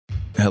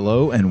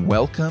Hello and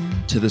welcome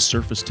to the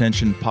Surface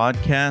Tension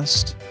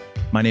Podcast.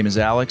 My name is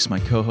Alex. My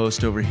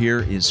co-host over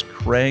here is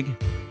Craig.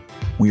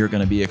 We are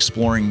going to be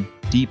exploring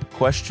deep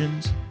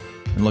questions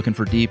and looking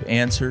for deep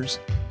answers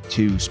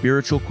to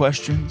spiritual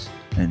questions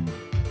and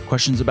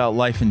questions about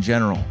life in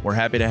general. We're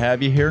happy to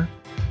have you here,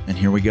 and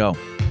here we go.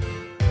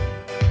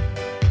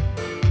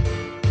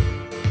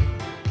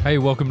 Hey,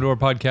 welcome to our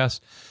podcast.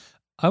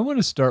 I want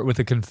to start with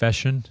a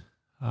confession.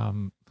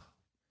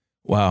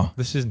 Wow.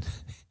 This is...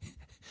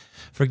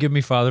 Forgive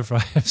me, Father, for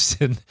I have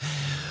sinned.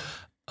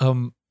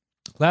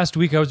 Last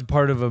week I was a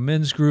part of a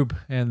men's group,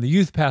 and the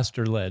youth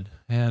pastor led.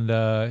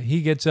 And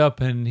he gets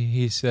up and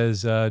he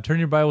says, turn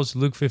your Bibles to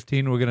Luke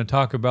 15. We're going to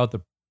talk about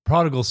the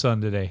prodigal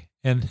son today.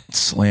 And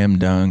slam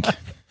dunk.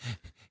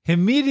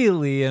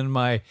 Immediately in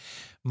my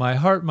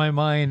heart, my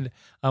mind,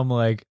 I'm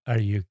like, are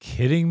you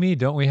kidding me?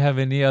 Don't we have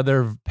any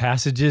other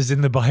passages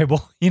in the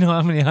Bible? You know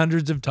how many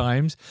hundreds of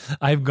times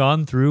I've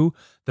gone through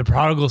the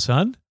prodigal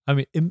son? I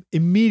mean,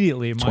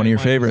 immediately, it's one of your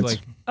favorites.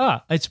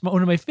 It's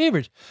one of my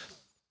favorites.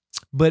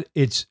 But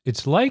it's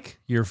like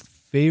your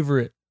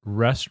favorite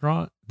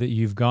restaurant that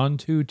you've gone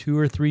to 2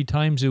 or 3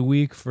 times a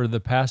week for the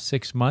past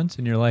 6 months,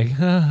 and you're like,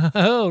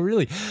 oh,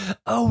 really?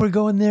 Oh, we're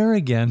going there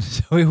again.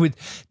 So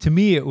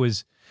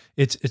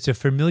it's a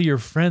familiar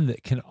friend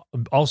that can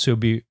also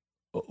be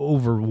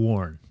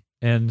overworn.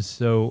 And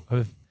so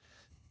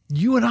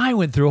you and I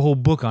went through a whole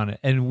book on it,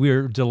 and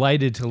we're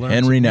delighted to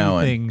learn some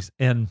new things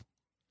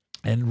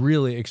and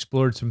really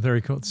explored some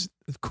very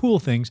cool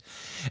things.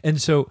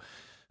 And so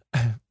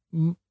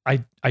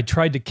I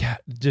tried to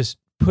just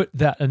put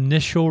that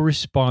initial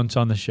response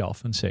on the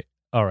shelf and say,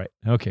 all right,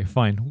 okay,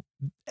 fine.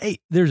 Hey,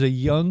 there's a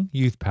young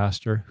youth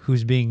pastor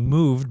who's being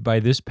moved by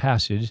this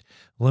passage.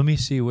 Let me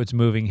see what's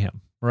moving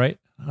him, right?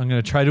 I'm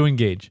going to try to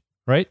engage,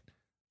 right?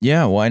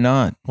 Yeah, why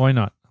not? Why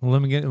not?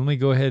 Let me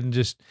go ahead and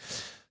just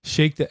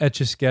shake the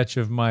Etch-a-Sketch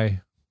of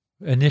my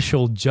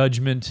initial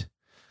judgment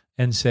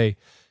and say,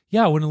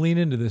 yeah, I want to lean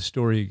into this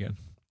story again.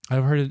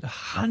 I've heard it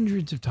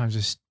hundreds of times.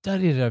 I've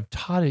studied it. I've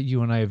taught it.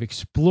 You and I have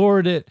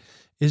explored it.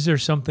 Is there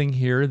something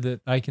here that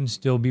I can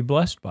still be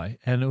blessed by?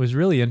 And it was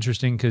really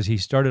interesting because he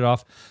started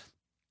off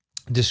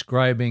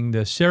describing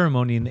the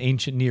ceremony in the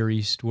ancient Near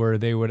East where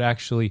they would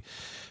actually,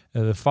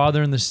 the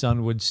father and the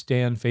son would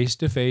stand face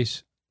to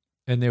face,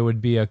 and there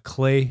would be a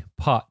clay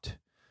pot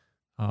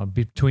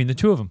between the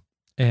two of them.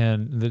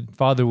 And the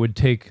father would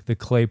take the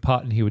clay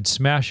pot and he would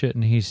smash it.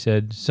 And he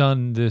said,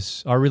 son,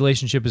 our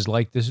relationship is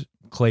like this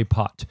clay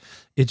pot.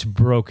 It's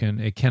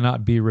broken. It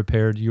cannot be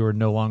repaired. You are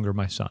no longer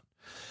my son.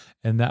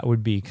 And that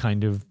would be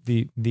kind of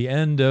the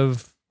end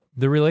of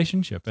the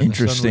relationship. And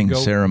interesting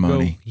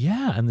ceremony.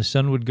 And the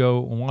son would go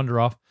wander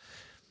off.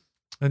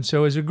 And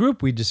so as a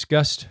group, we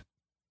discussed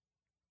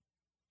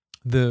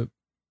the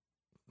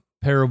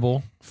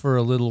parable for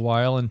a little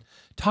while and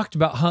talked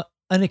about how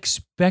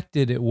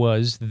unexpected it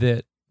was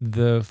that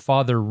the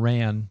father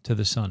ran to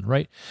the son,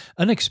 right?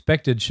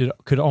 Unexpected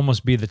could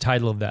almost be the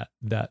title of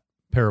that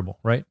parable,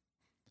 right?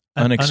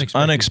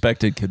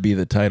 Unexpected could be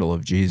the title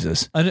of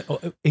Jesus.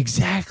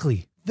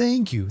 Exactly.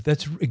 Thank you.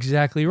 That's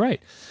exactly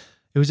right.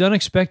 It was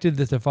unexpected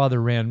that the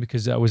father ran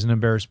because that was an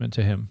embarrassment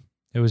to him.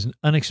 It was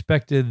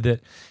unexpected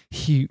that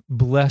he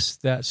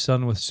blessed that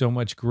son with so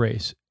much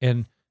grace.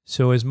 And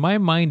so as my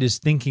mind is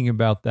thinking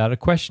about that, a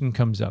question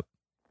comes up.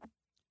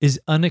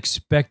 Is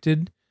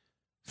unexpected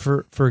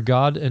for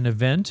God an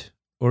event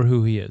or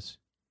who he is?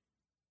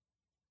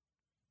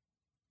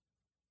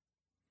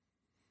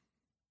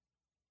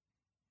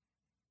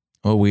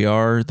 Well, we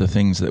are the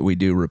things that we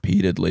do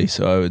repeatedly.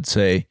 So I would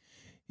say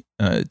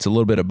it's a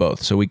little bit of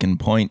both. So we can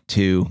point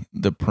to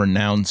the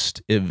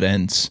pronounced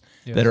events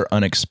that are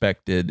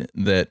unexpected,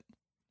 that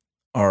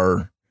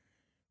are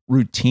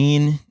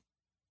routine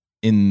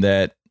in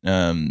that.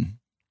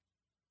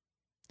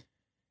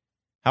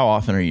 How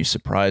often are you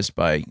surprised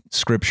by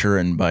Scripture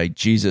and by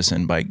Jesus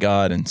and by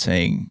God and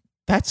saying,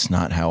 that's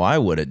not how I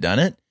would have done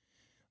it?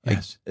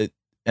 Yes.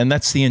 And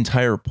that's the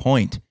entire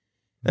point.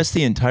 That's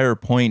the entire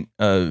point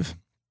of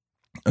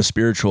a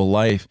spiritual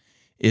life,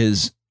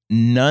 is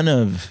none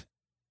of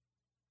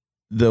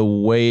the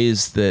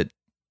ways that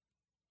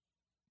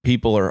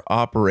people are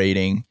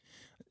operating,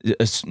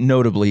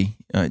 notably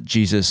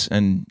Jesus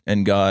and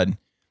God,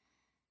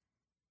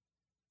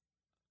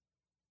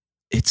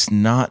 it's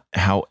not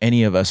how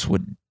any of us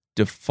would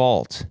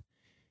default.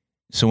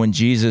 So when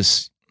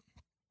Jesus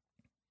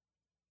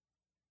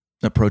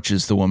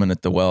approaches the woman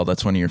at the well,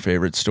 that's one of your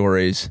favorite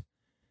stories.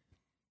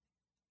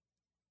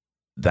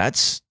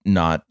 That's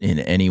not in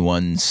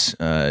anyone's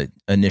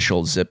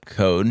initial zip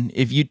code.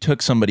 If you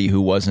took somebody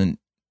who wasn't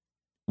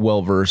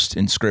well-versed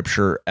in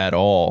Scripture at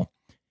all,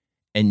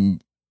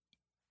 and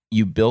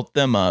you built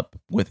them up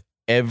with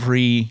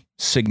every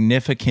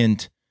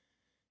significant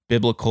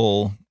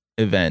biblical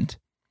event,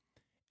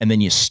 and then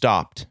you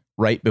stopped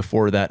right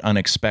before that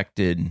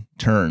unexpected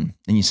turn,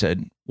 and you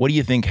said, what do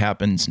you think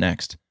happens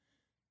next?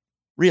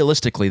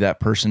 Realistically, that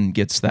person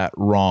gets that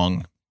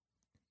wrong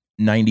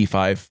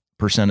 95%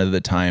 of the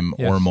time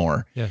or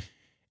more. Yes.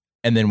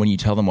 And then when you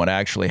tell them what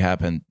actually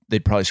happened,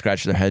 they'd probably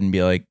scratch their head and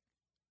be like,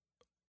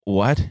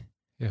 what?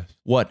 Yes.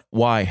 What?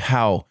 Why?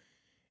 How?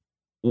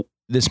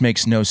 This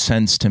makes no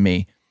sense to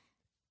me.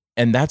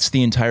 And that's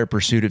the entire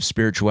pursuit of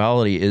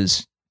spirituality,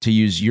 is, to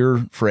use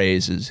your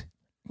phrase, is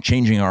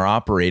changing our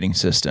operating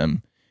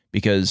system,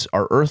 because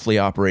our earthly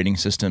operating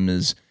system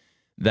is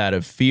that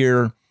of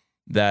fear,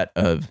 that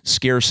of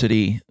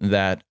scarcity,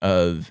 that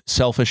of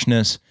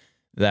selfishness,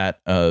 that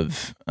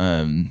of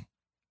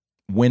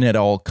win at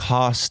all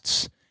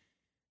costs,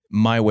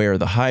 my way or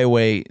the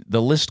highway.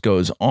 The list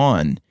goes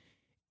on.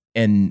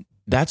 And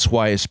that's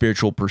why a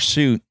spiritual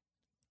pursuit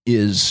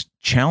is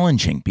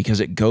challenging, because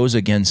it goes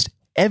against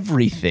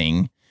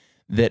everything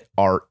that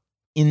our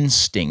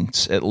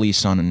instincts, at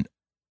least on an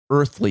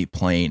earthly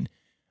plane,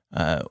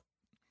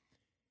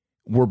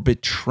 we're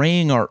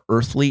betraying our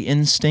earthly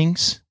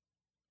instincts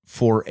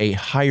for a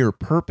higher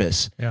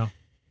purpose. Yeah.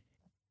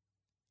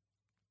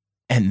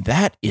 And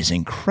that is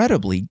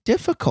incredibly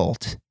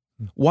difficult.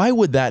 Why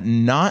would that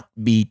not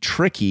be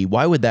tricky?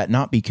 Why would that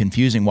not be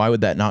confusing? Why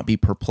would that not be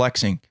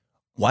perplexing?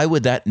 Why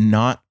would that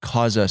not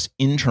cause us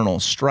internal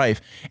strife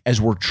as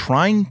we're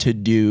trying to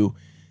do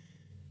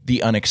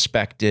the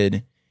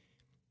unexpected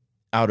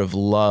out of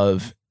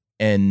love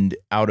and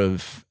out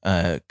of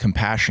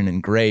compassion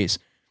and grace?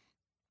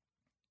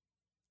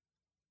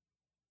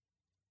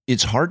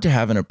 It's hard to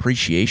have an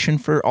appreciation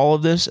for all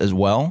of this as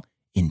well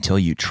until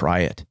you try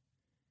it.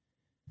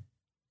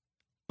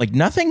 Like,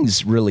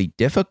 nothing's really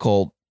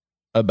difficult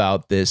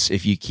about this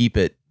if you keep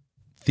it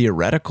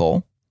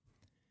theoretical.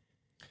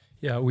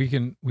 Yeah, we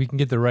can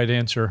get the right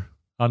answer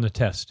on the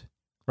test,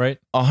 right?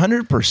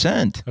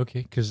 100%.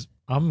 Okay, because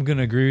I'm going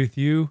to agree with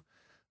you.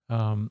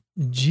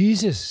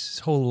 Jesus'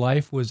 whole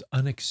life was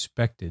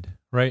unexpected,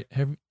 right?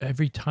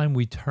 Every time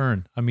we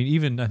turn. I mean,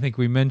 even I think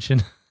we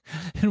mentioned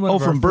in one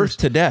of from our birth first,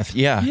 to death.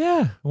 Yeah.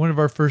 Yeah, one of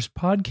our first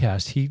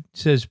podcasts, he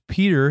says,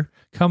 Peter,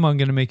 come, I'm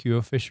going to make you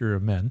a fisher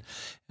of men.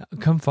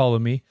 Come follow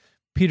me.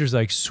 Peter's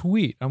like,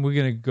 sweet, we're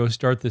going to go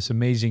start this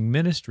amazing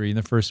ministry. And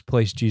the first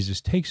place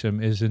Jesus takes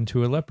him is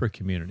into a leper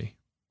community.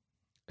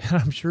 And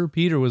I'm sure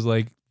Peter was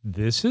like,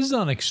 this is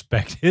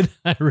unexpected.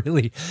 I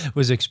really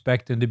was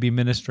expecting to be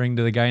ministering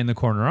to the guy in the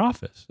corner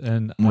office.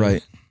 And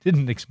Right. I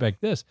didn't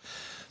expect this.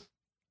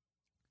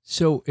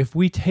 So if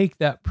we take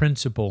that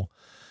principle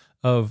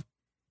of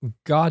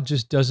God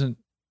just doesn't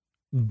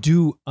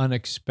do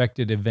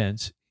unexpected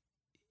events,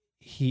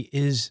 he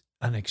is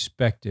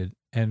unexpected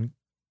and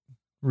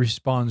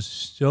responds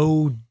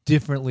so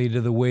differently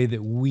to the way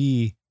that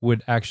we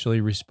would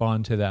actually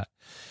respond to that.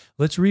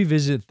 Let's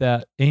revisit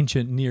that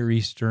ancient Near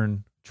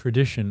Eastern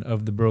tradition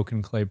of the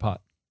broken clay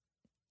pot,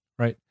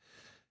 right?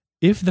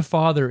 If the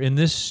father in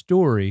this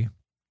story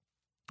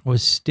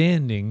was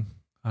standing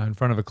in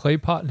front of a clay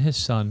pot and his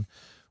son,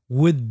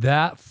 would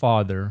that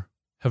father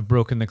have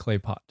broken the clay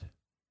pot?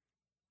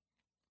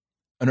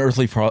 An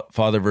earthly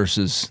father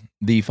versus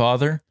the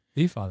father?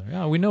 The father.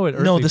 Yeah, we know it.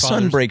 No, the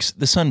son breaks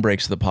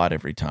the pot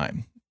every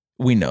time.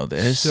 We know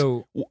this.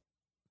 So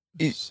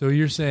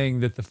you're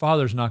saying that the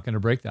father's not going to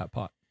break that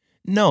pot?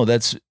 No,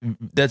 that's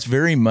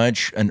very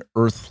much an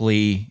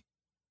earthly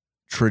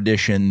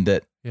tradition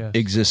that Yes.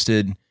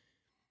 existed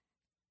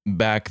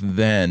back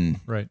then.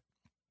 Right.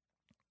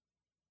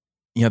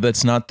 Yeah,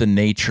 that's not the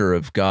nature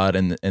of God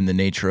and the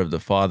nature of the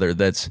Father.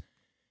 That's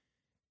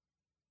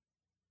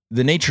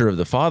the nature of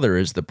the Father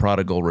is the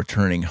prodigal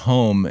returning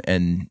home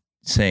and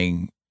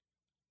saying,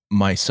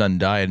 "My son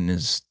died and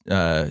is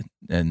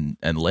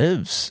and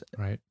lives."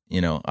 Right.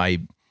 You know,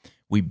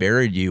 we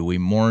buried you. We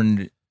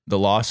mourned the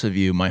loss of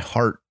you. My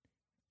heart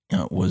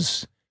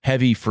was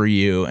heavy for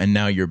you, and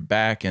now you're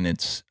back, and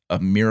it's a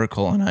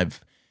miracle. And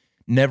I've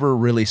never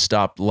really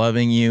stopped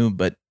loving you,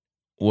 but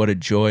what a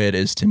joy it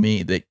is to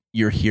me that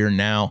you're here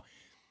now.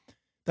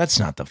 That's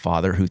not the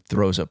father who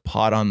throws a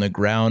pot on the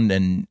ground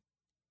and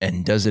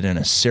does it in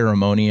a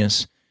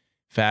ceremonious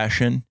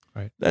fashion.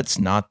 Right. That's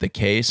not the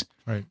case.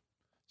 Right.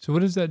 So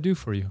what does that do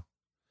for you?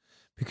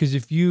 Because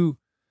if you,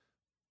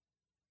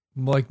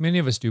 like many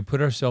of us do,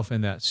 put ourselves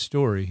in that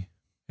story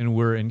and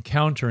we're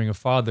encountering a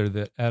father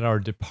that at our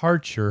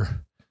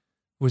departure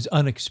was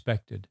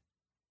unexpected,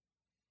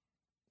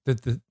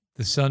 that the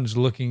son's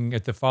looking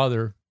at the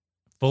father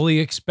fully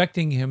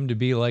expecting him to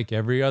be like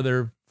every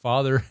other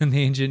father in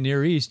the ancient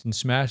Near East and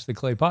smash the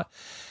clay pot.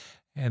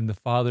 And the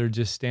father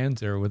just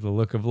stands there with a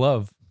look of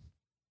love.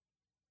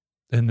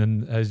 And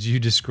then, as you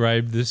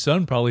described, the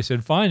son probably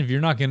said, fine, if you're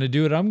not going to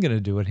do it, I'm going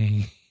to do it.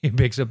 He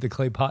picks up the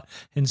clay pot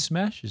and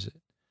smashes it.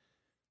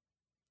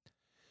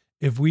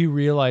 If we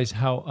realize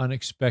how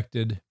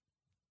unexpected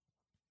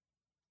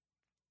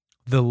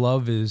the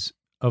love is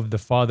of the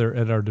Father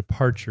at our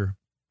departure,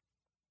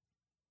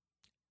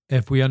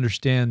 if we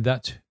understand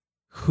that's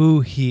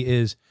who he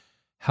is,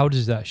 how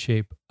does that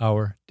shape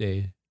our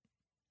day?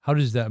 How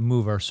does that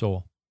move our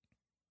soul?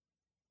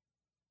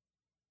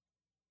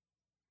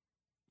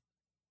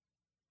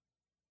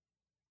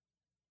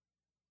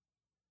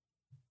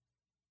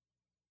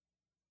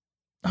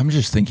 I'm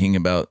just thinking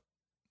about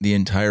the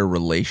entire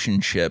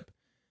relationship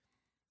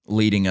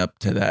leading up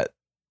to that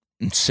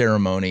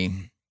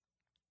ceremony.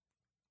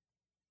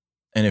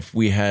 And if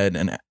we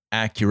had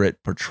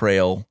accurate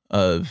portrayal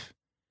of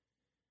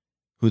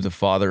who the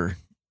Father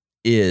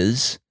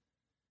is,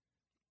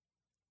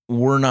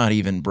 we're not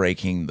even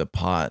breaking the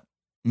pot.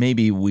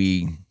 Maybe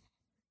we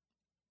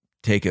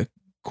take a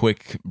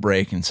quick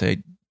break and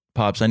say,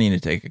 Pops, I need to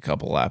take a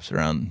couple laps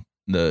around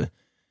the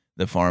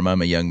farm.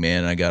 I'm a young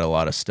man. I got a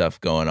lot of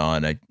stuff going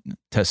on.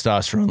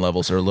 Testosterone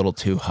levels are a little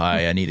too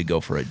high. I need to go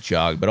for a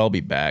jog, but I'll be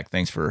back.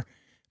 Thanks for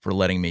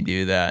letting me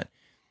do that.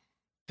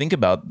 Think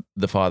about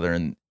the Father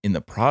in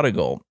the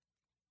prodigal.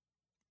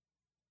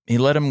 He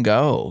let him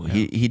go.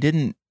 Yeah. He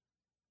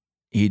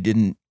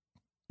didn't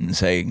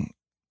say,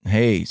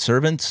 hey,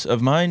 servants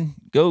of mine,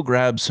 go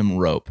grab some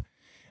rope.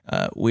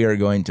 We are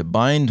going to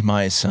bind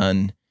my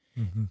son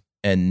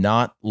and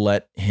not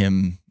let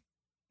him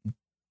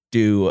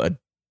do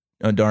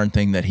a darn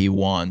thing that he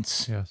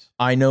wants. Yes.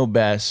 I know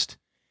best.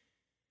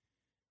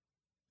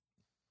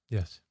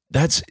 Yes.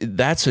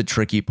 That's a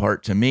tricky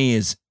part to me,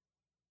 is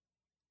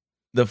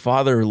the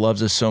Father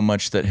loves us so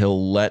much that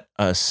he'll let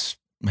us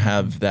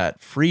have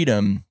that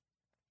freedom,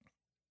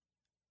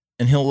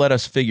 and he'll let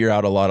us figure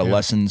out a lot of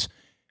lessons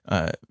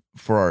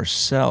for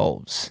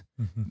ourselves,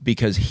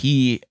 because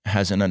he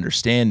has an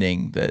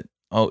understanding that,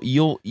 oh,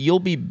 you'll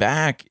be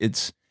back.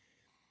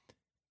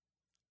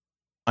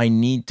 I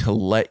need to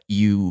let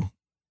you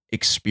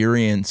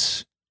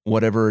experience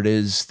whatever it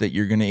is that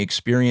you're going to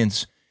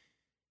experience,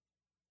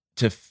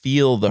 to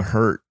feel the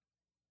hurt.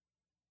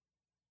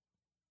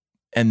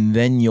 And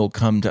then you'll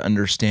come to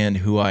understand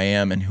who I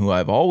am and who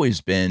I've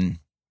always been.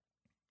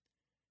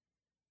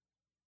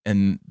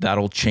 And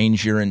that'll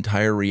change your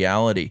entire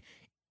reality.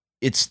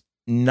 It's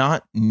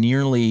not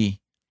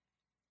nearly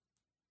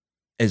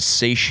as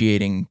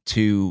satiating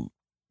to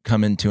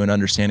come into an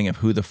understanding of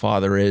who the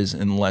Father is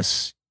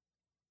unless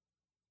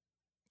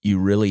you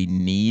really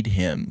need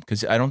him.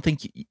 Because I don't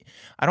think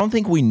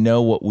we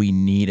know what we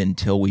need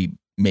until we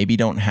maybe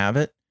don't have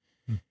it.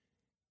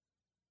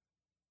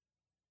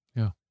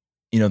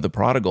 Yeah. The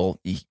prodigal,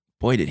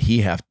 boy, did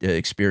he have to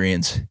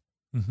experience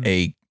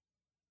a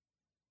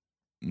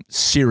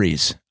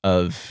series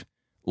of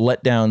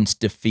letdowns,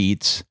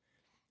 defeats,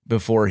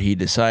 before he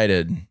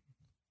decided,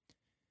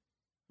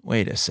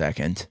 wait a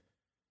second,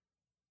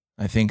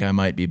 I think I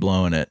might be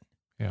blowing it.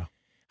 Yeah.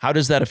 How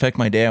does that affect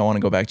my day? I want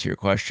to go back to your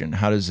question.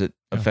 How does it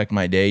affect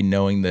my day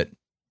knowing that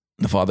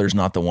the Father's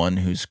not the one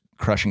who's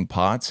crushing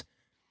pots?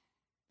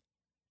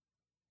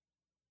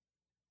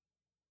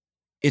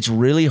 It's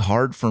really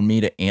hard for me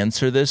to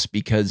answer this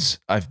because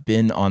I've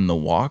been on the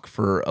walk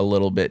for a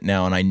little bit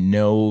now, and I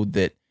know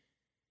that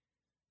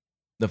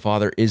the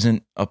Father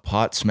isn't a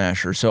pot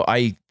smasher. So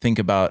I think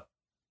about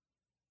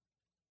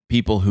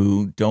people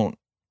who don't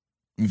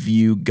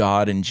view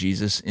God and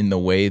Jesus in the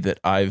way that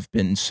I've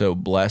been so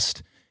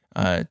blessed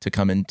to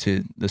come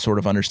into the sort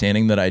of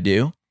understanding that I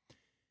do.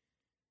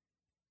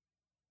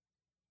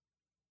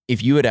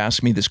 If you had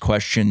asked me this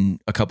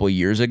question a couple of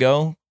years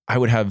ago, I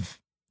would have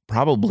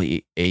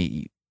probably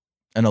an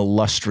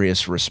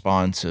illustrious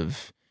response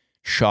of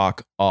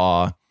shock,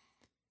 awe,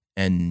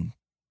 and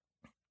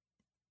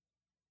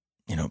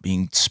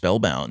being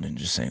spellbound and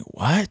just saying,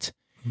 what?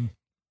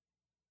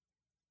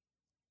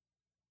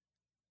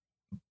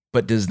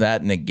 But does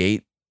that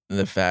negate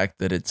the fact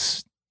that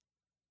it's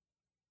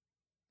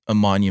a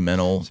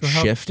monumental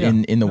shift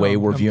in the way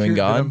we're viewing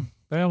God?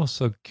 But I'm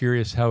also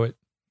curious how it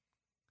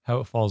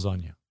falls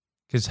on you,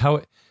 because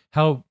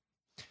how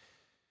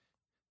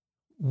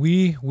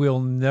we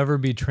will never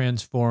be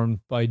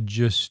transformed by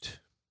just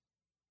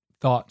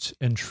thoughts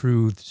and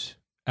truths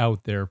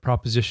out there,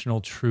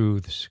 propositional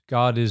truths.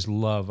 God is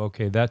love.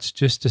 Okay, that's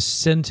just a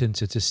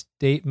sentence. It's a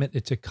statement.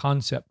 It's a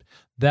concept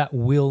that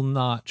will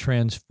not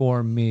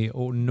transform me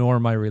nor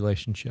my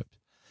relationships.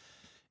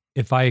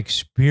 If I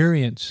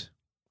experience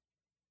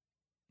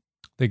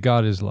that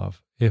God is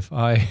love, if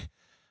I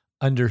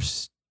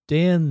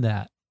understand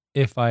that,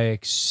 if I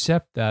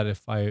accept that,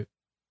 if I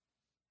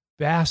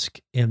bask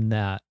in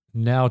that,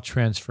 now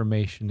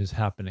transformation is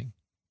happening.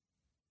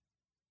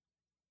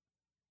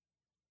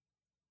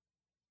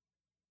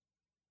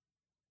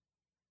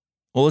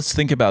 Well, let's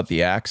think about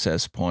the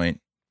access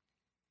point.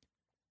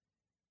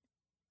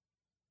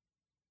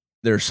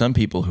 There are some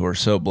people who are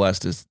so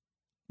blessed as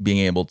being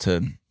able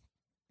to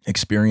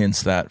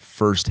experience that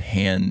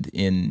firsthand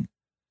in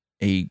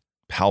a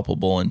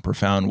palpable and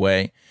profound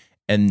way.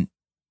 And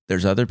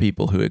there's other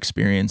people who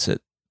experience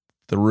it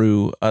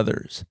through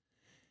others,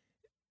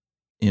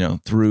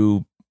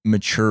 through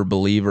mature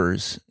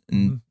believers,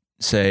 and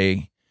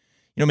say,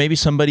 maybe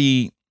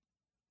somebody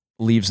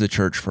leaves the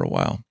church for a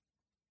while.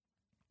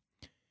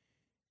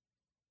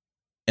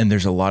 And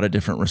there's a lot of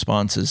different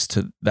responses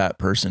to that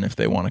person if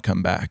they want to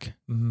come back.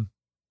 And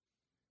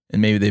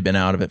maybe they've been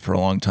out of it for a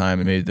long time,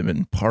 and maybe they've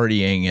been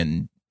partying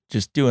and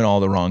just doing all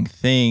the wrong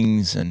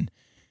things and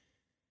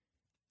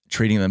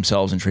treating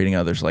themselves and treating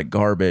others like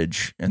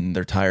garbage, and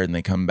they're tired and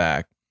they come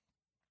back.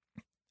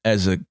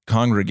 As a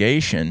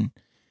congregation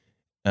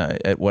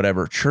at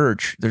whatever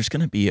church, there's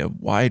going to be a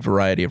wide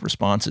variety of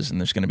responses, and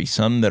there's going to be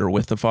some that are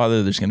with the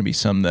Father, there's going to be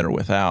some that are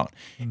without.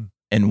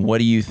 And what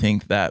do you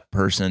think that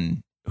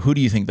person who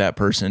do you think that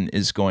person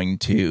is going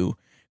to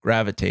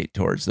gravitate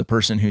towards? The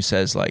person who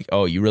says like,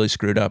 oh, you really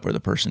screwed up, or the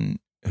person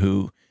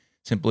who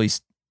simply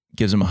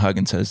gives them a hug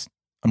and says,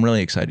 I'm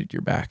really excited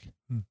you're back.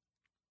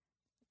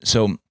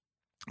 So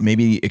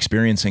maybe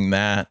experiencing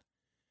that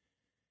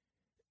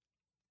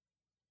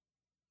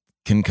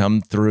can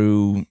come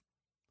through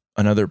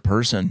another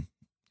person.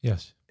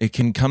 Yes. It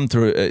can come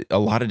through a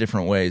lot of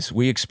different ways.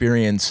 We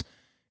experience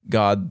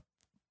God,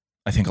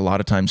 I think, a lot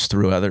of times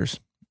through others.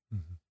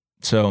 Mm-hmm.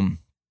 So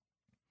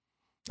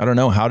I don't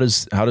know, how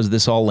does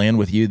this all land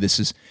with you? This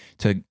is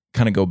to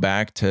kind of go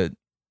back to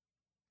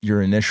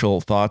your initial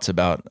thoughts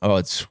about,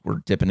 we're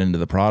dipping into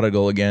the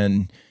prodigal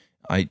again.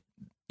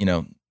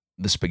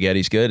 The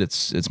spaghetti's good.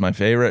 It's my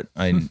favorite.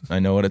 I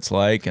know what it's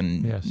like,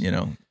 and yes.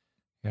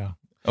 Yeah.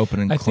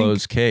 Open and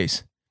close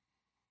case.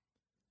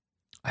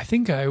 I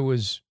think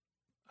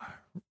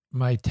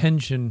my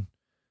attention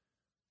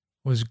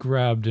was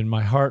grabbed in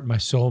my heart, my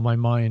soul, my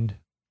mind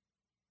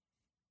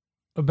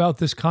about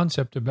this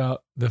concept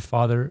about the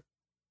Father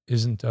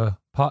isn't a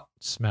pot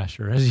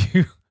smasher, as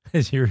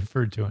you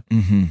referred to it.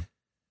 Mm-hmm.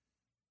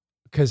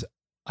 Because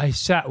I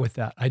sat with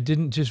that. I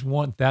didn't just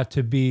want that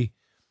to be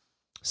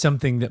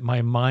something that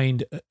my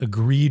mind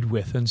agreed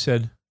with and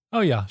said,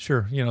 oh yeah,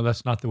 sure.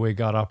 That's not the way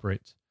God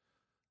operates.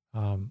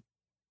 To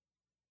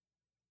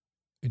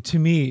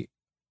me,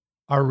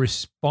 our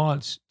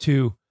response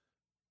to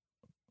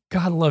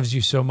God loves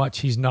you so much,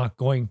 he's not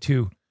going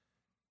to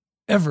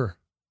ever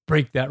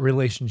break that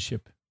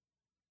relationship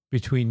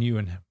between you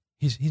and him.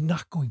 He's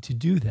not going to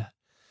do that.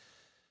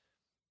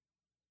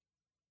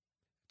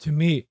 To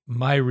me,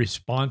 my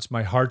response,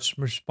 my heart's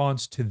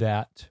response to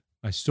that,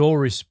 my soul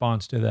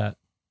response to that,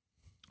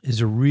 is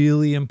a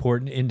really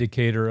important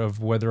indicator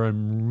of whether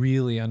I'm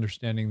really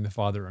understanding the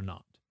Father or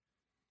not.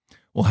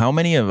 Well, how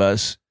many of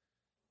us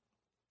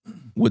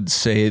would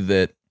say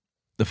that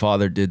the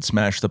Father did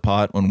smash the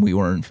pot when we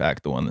were in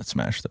fact the one that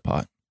smashed the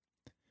pot?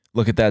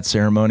 Look at that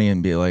ceremony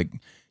and be like,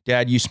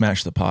 Dad, you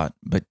smashed the pot,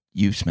 but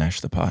you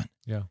smashed the pot.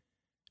 Yeah.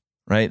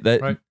 Right?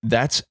 I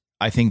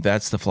think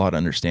that's the flawed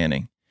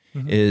understanding.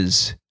 Mm-hmm.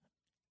 Is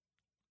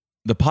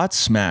the pot's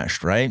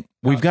smashed, right?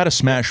 We have got a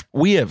smash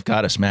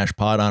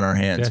pot on our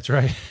hands. That's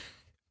right.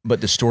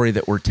 But the story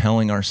that we're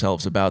telling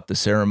ourselves about the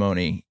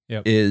ceremony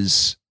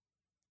is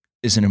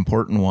an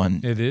important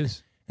one. It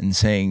is. And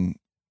saying,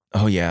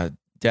 oh yeah,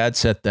 Dad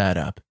set that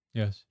up.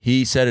 Yes.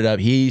 He set it up.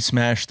 He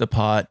smashed the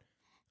pot.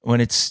 When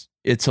it's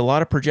a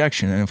lot of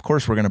projection. And of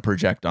course we're going to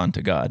project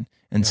onto God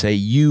and say,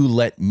 you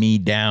let me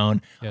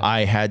down. Yes.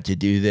 I had to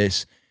do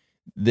this.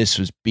 This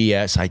was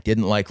BS. I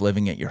didn't like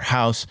living at your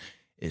house.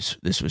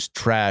 This was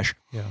trash.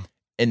 Yeah.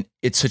 And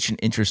it's such an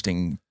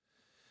interesting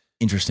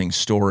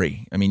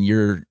story. I mean,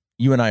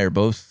 you and I are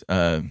both,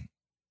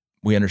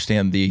 we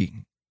understand the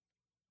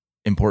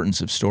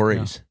importance of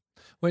stories.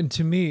 Yeah. Well,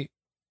 to me,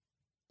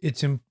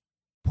 it's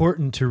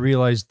important to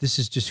realize this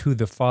is just who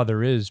the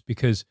Father is,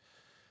 because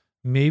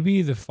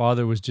maybe the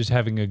Father was just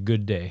having a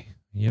good day.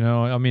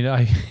 I mean,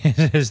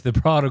 as the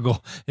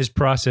prodigal is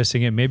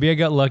processing it, maybe I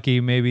got lucky.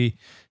 Maybe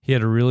he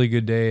had a really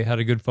good day, had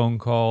a good phone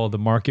call. The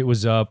market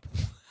was up.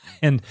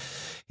 And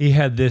he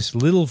had this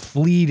little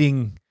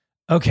fleeting,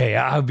 okay,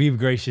 I'll be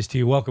gracious to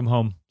you. Welcome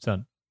home,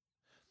 son.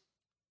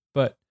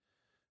 But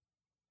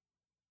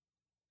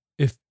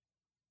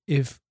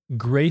if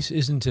grace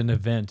isn't an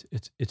event,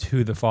 it's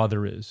who the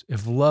Father is.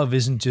 If love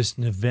isn't just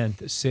an event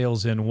that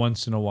sails in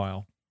once in a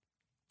while,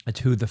 it's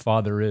who the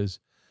Father is.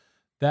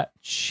 That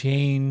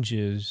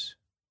changes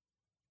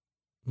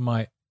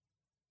my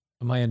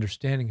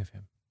understanding of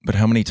him. But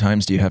how many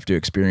times do you have to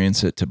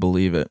experience it to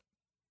believe it?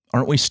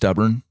 Aren't we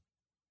stubborn?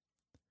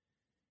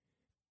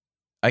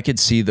 I could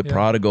see the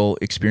prodigal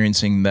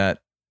experiencing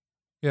that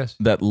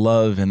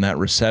love and that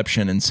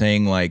reception and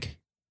saying like,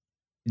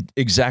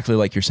 exactly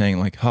like you're saying,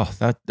 like, oh,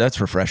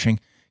 that's refreshing.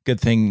 Good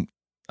thing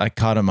I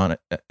caught him on it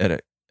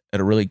at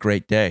a really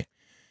great day.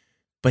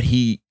 But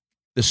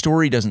the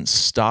story doesn't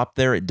stop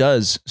there. It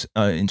does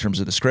in terms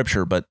of the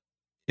scripture, but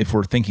if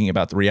we're thinking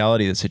about the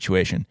reality of the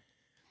situation,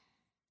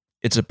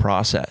 it's a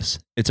process.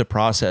 It's a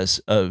process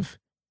of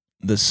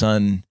the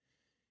son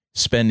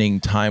spending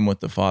time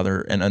with the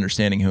Father and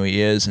understanding who he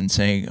is and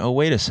saying, oh,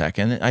 wait a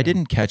second, I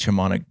didn't catch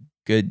him on a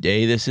good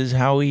day. This is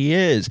how he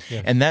is.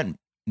 Yes. And that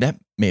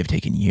may have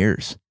taken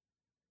years.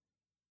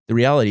 The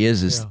reality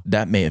is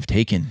that may have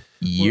taken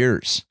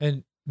years. Well,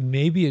 and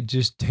maybe it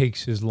just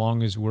takes as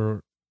long as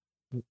we're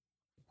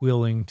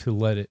willing to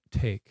let it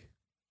take.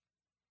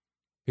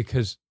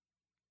 Because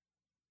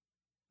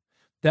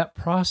that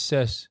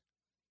process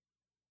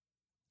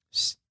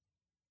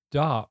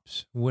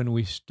stops when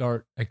we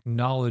start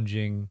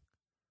acknowledging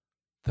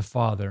the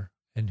Father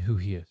and who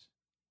he is.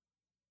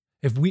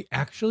 If we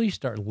actually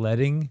start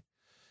letting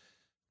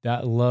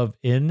that love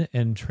in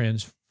and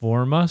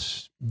transform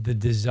us, the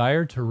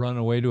desire to run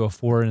away to a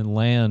foreign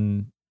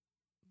land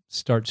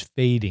starts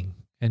fading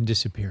and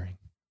disappearing.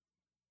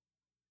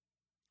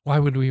 Why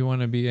would we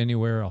want to be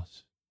anywhere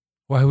else?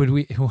 Why would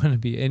we want to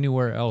be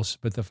anywhere else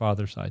but the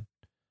Father's side?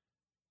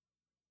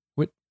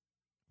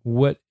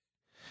 What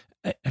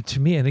to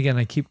me, and again,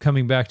 I keep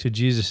coming back to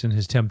Jesus and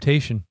his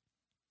temptation.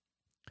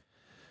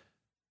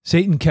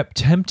 Satan kept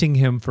tempting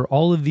him for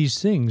all of these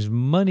things: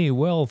 money,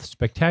 wealth,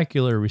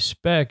 spectacular,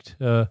 respect,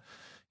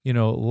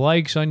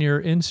 likes on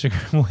your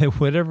Instagram,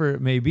 whatever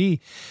it may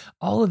be.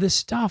 All of this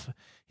stuff.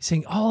 He's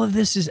saying all of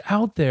this is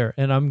out there,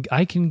 and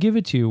I can give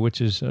it to you,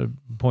 which is a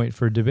point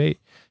for debate.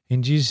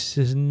 And Jesus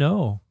says,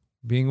 no,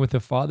 being with the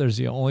Father is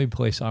the only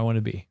place I want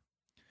to be.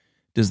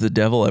 Does the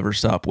devil ever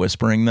stop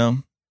whispering, though?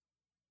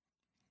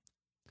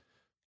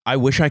 I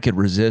wish I could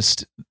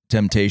resist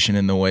temptation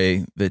in the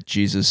way that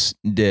Jesus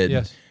did.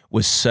 Yes.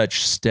 With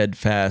such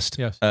steadfast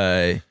Yes.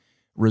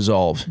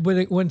 resolve.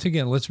 But once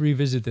again, let's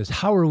revisit this.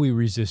 How are we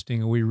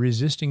resisting? Are we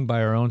resisting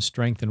by our own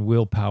strength and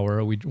willpower?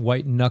 Are we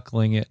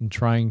white-knuckling it and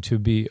trying to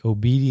be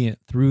obedient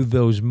through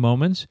those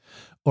moments?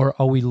 Or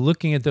are we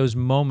looking at those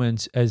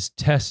moments as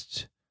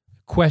tests,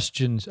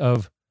 questions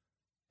of,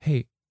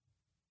 hey,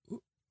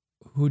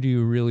 who do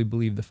you really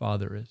believe the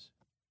Father is?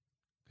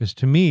 Because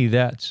to me,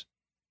 that's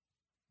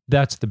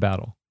the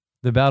battle.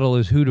 The battle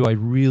is, who do I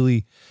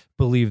really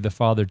believe the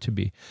Father to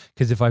be?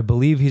 Because if I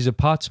believe he's a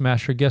pot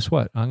smasher, guess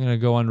what? I'm going to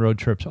go on road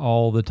trips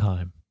all the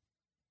time,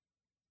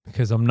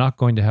 because I'm not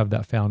going to have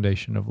that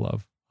foundation of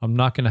love. I'm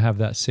not going to have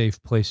that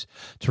safe place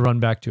to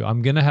run back to.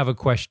 I'm going to have a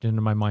question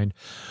in my mind.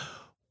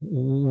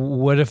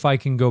 What if I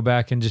can go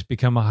back and just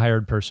become a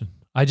hired person?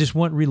 I just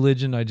want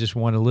religion. I just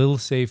want a little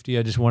safety.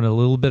 I just want a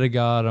little bit of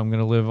God. I'm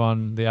going to live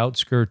on the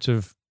outskirts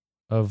of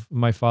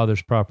my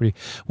Father's property.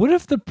 What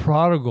if the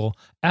prodigal,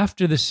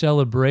 after the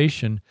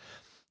celebration,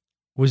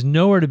 was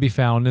nowhere to be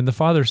found, and the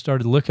Father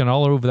started looking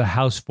all over the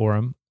house for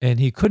him, and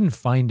he couldn't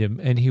find him,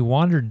 and he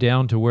wandered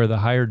down to where the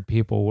hired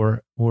people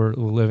were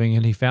living,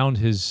 and he found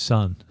his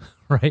son,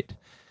 right?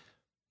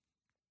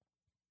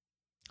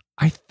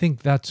 I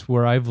think that's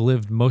where I've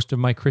lived most of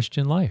my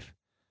Christian life.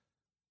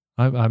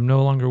 I'm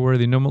no longer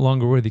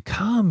worthy.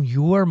 Come,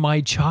 you are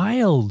my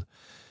child.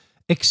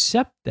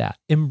 Accept that,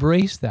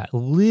 embrace that,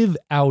 live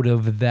out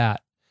of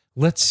that.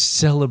 Let's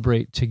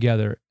celebrate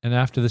together. And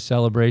after the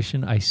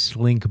celebration, I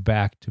slink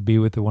back to be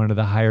with one of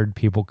the hired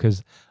people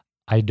because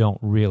I don't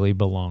really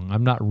belong.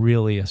 I'm not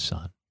really a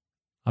son.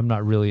 I'm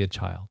not really a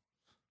child.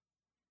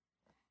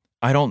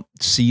 I don't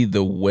see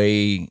the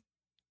way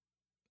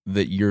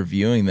that you're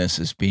viewing this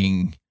as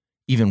being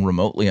even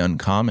remotely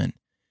uncommon.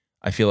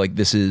 I feel like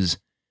this is,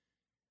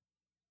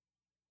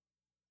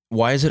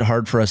 why is it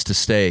hard for us to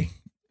stay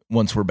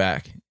once we're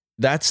back?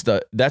 That's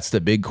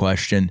the big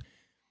question.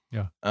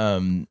 Yeah.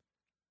 And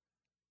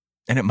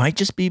it might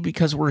just be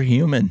because we're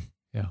human.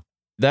 Yeah.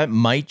 That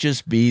might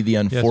just be the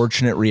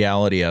unfortunate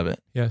reality of it.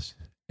 Yes.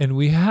 And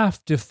we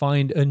have to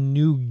find a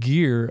new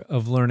gear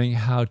of learning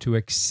how to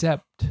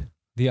accept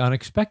the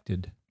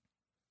unexpected.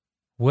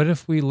 What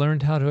if we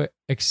learned how to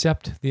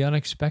accept the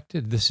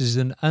unexpected? This is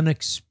an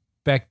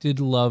unexpected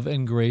love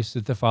and grace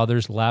that the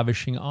Father's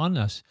lavishing on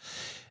us.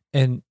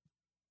 And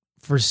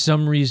for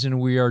some reason,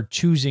 we are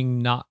choosing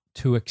not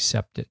to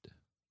accept it,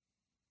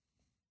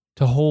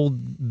 to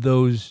hold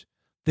those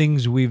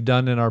things we've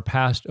done in our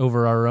past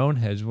over our own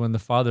heads, when the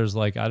Father's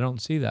like, I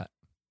don't see that.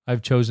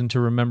 I've chosen to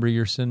remember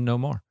your sin no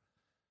more.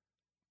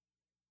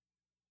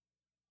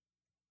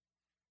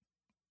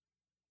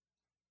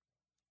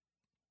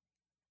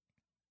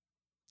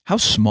 How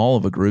small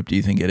of a group do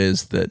you think it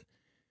is that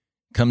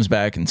comes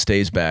back and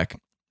stays back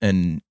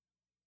and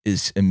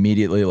is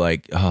immediately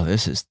like, oh,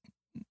 this is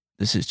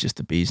just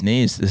the bee's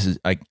knees.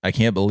 I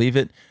can't believe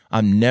it.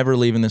 I'm never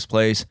leaving this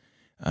place.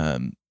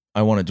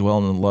 I want to dwell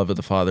in the love of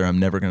the Father. I'm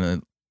never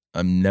gonna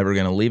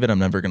leave it. I'm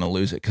never gonna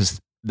lose it. Because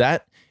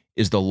that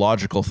is the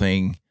logical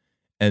thing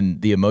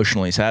and the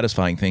emotionally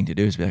satisfying thing to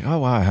do, is be like, oh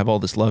wow, I have all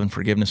this love and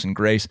forgiveness and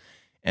grace,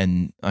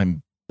 and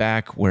I'm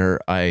back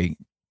where I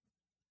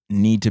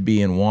need to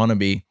be and want to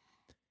be.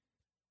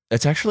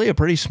 It's actually a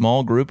pretty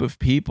small group of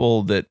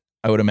people that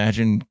I would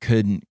imagine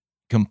could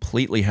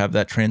completely have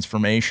that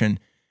transformation.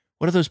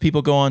 What do those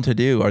people go on to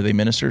do? Are they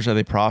ministers? Are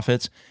they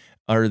prophets?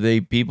 Are they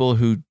people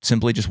who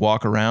simply just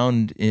walk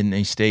around in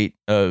a state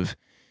of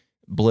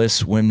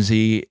bliss,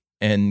 whimsy,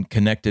 and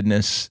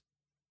connectedness,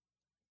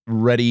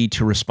 ready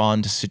to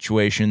respond to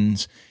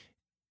situations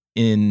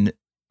in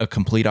a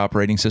complete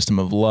operating system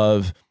of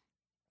love,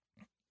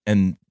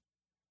 and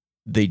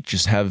they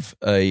just have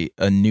a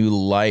new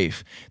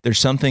life? There's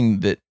something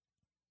that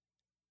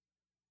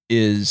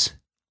is,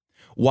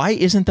 why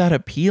isn't that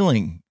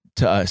appealing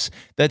to us?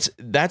 That's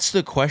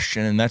the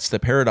question, and that's the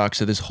paradox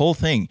of this whole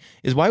thing,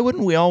 is why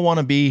wouldn't we all want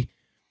to be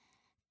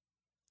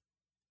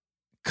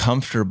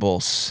comfortable,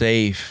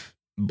 safe,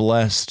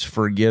 blessed,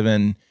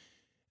 forgiven,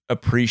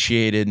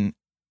 appreciated,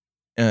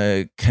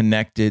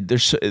 connected?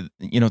 There's,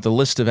 the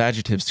list of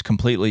adjectives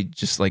completely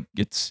just like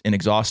it's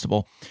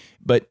inexhaustible.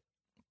 But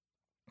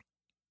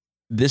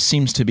this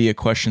seems to be a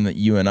question that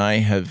you and I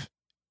have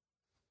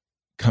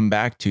come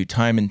back to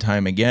time and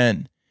time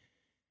again.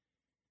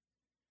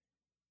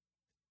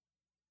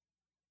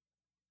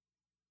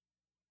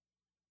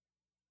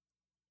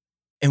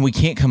 And we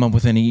can't come up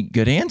with any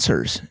good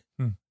answers.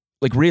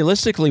 Like,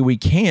 realistically, we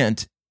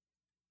can't.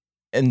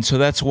 And so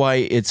that's why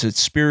it's a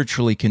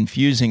spiritually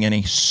confusing and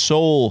a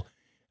soul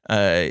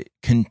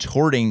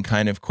contorting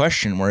kind of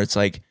question where it's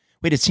like,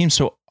 wait, it seems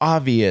so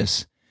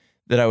obvious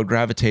that I would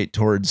gravitate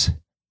towards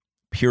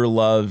pure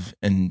love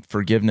and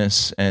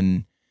forgiveness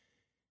and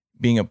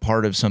being a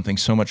part of something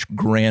so much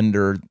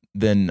grander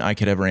than I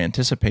could ever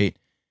anticipate.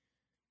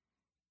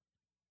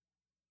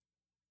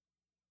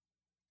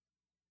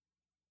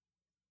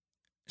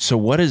 So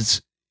what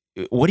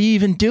do you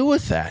even do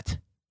with that?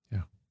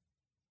 Yeah.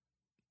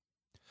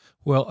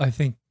 Well, I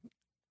think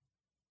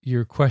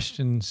your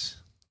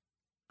questions,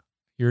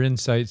 your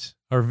insights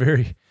are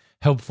very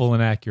helpful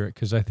and accurate,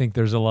 because I think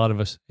there's a lot of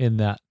us in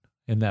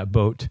that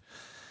boat.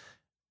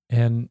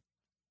 And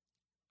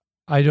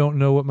I don't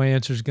know what my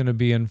answer is going to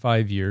be in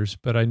 5 years,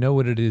 but I know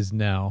what it is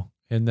now.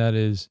 And that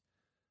is,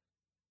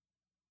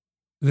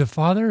 the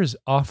Father is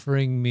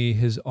offering me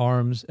his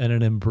arms and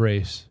an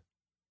embrace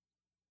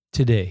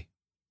today.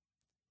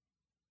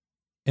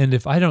 And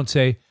if I don't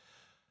say,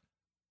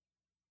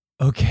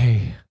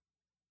 okay,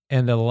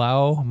 and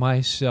allow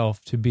myself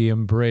to be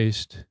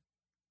embraced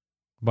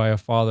by a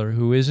Father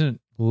who isn't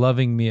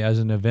loving me as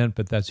an event,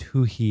 but that's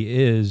who he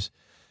is,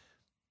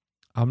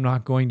 I'm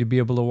not going to be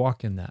able to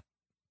walk in that.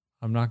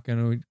 I'm not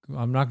going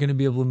to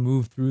be able to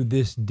move through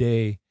this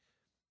day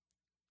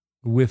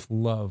with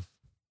love,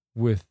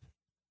 with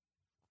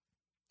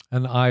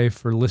an eye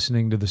for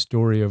listening to the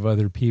story of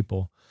other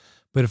people.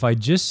 But if I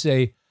just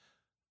say,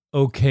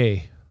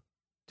 okay,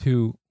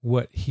 to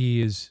what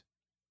he is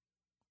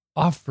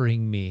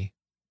offering me,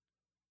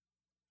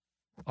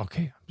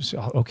 okay,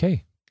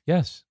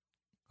 yes,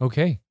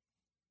 okay.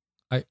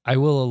 I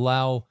will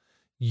allow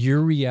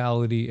your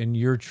reality and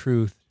your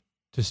truth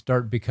to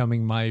start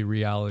becoming my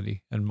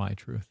reality and my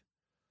truth.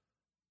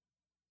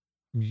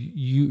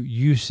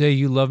 You say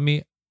you love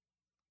me,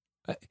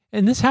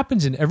 and this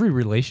happens in every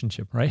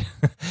relationship, right?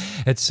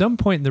 At some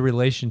point in the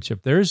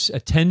relationship, there's a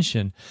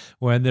tension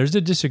when there's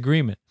a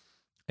disagreement,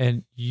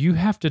 and you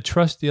have to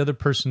trust the other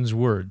person's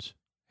words.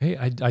 Hey,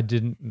 I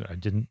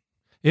didn't.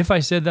 If I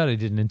said that, I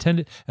didn't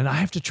intend it, and I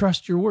have to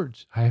trust your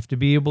words. I have to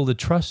be able to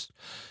trust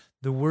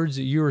the words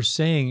that you are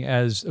saying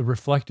as a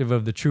reflective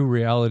of the true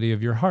reality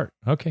of your heart.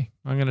 Okay,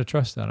 I'm going to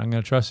trust that. I'm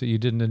going to trust that you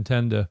didn't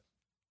intend to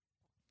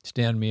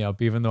stand me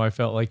up, even though I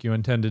felt like you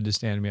intended to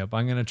stand me up.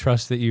 I'm going to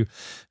trust that you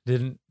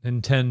didn't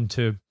intend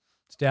to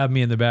stab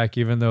me in the back,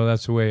 even though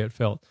that's the way it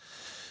felt.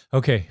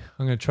 Okay,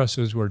 I'm going to trust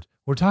those words.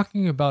 We're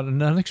talking about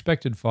an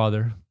unexpected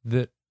Father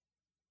that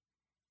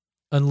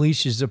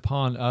unleashes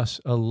upon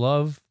us a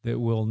love that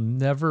will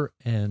never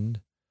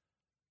end.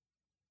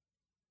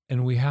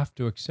 And we have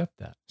to accept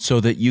that. So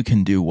that you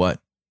can do what?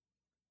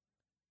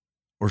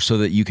 Or so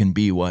that you can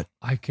be what?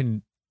 I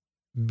can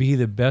be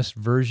the best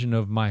version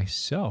of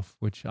myself,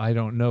 which I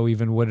don't know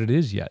even what it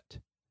is yet.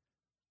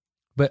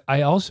 But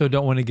I also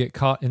don't want to get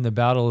caught in the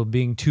battle of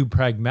being too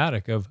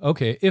pragmatic of,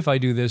 okay, if I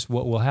do this,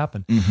 what will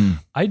happen? Mm-hmm.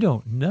 I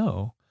don't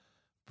know,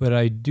 but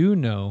I do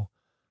know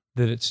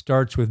that it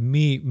starts with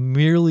me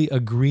merely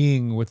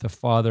agreeing with the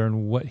Father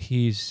and what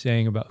he's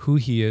saying about who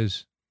he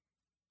is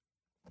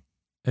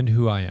and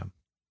who I am.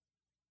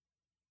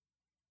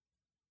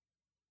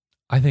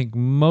 I think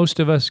most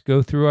of us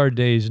go through our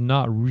days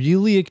not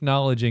really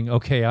acknowledging,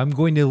 okay, I'm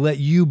going to let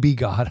you be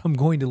God. I'm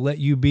going to let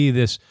you be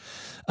this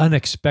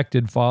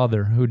unexpected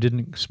Father who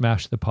didn't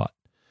smash the pot.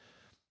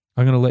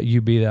 I'm going to let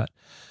you be that.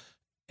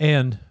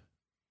 And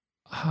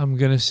I'm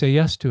going to say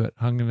yes to it.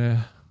 I'm going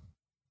to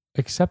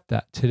accept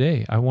that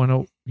today. I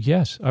want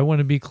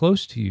to be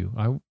close to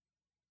you.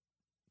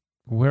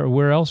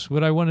 Where else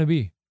would I want to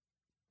be?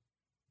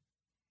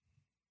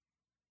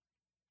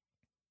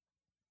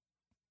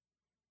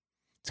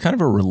 It's kind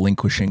of a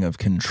relinquishing of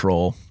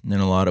control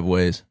in a lot of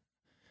ways.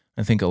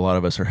 I think a lot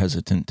of us are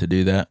hesitant to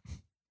do that.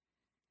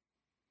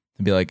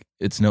 To be like,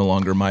 it's no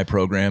longer my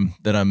program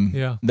that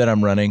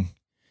I'm running.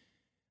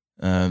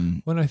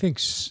 When I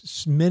think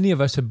many of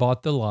us have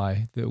bought the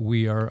lie that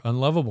we are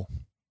unlovable,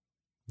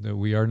 that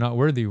we are not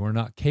worthy, we're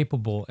not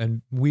capable,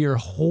 and we are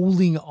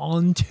holding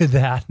on to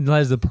that. And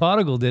as the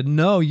prodigal did,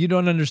 no, you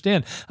don't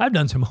understand. I've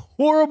done some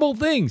horrible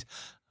things.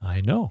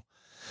 I know.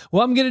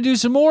 Well, I'm going to do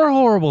some more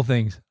horrible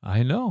things.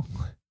 I know.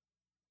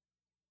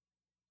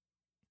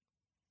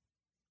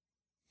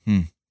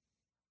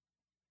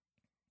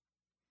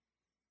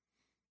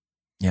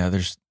 Yeah,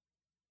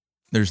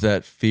 there's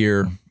that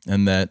fear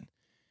and that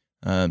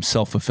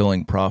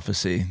self-fulfilling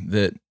prophecy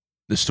that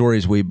the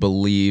stories we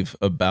believe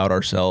about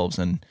ourselves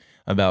and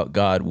about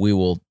God, we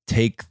will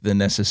take the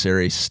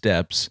necessary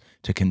steps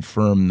to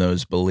confirm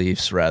those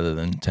beliefs rather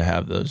than to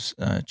have those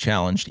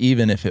challenged,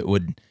 even if it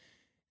would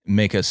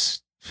make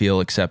us feel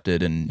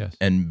accepted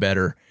and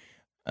better.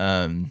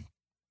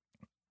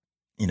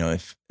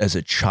 If as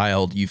a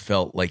child you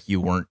felt like you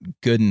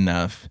weren't good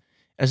enough,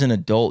 as an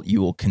adult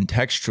you will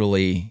try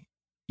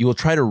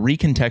to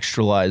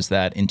recontextualize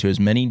that into as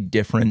many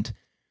different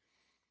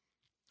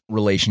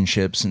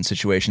relationships and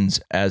situations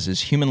as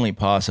is humanly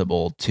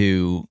possible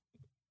to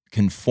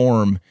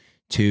conform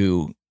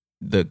to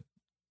the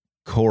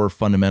core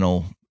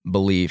fundamental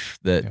belief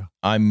that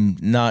I'm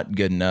not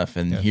good enough,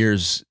 and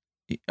here's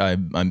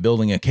I'm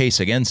building a case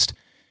against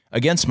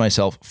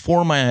myself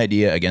for my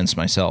idea against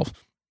myself.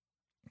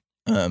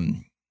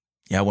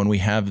 When we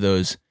have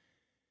those,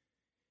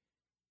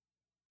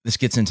 this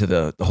gets into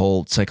the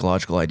whole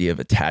psychological idea of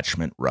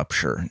attachment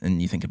rupture.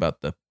 And you think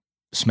about the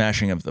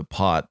smashing of the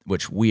pot,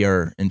 which we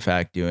are in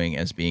fact doing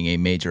as being a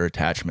major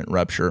attachment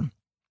rupture.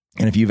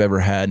 And if you've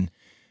ever had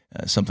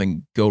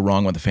something go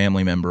wrong with a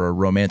family member or a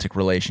romantic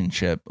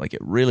relationship, like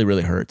it really,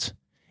 really hurts.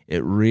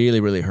 It really,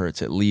 really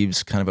hurts. It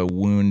leaves kind of a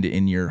wound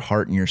in your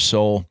heart and your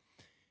soul.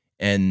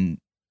 And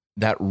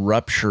that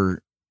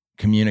rupture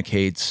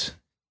communicates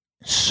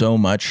so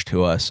much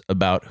to us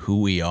about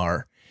who we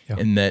are,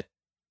 and that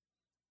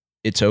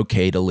it's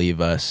okay to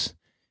leave us.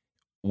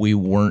 We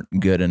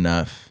weren't good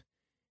enough.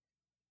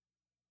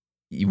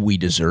 We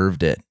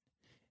deserved it.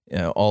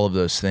 All of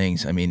those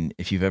things. I mean,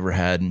 if you've ever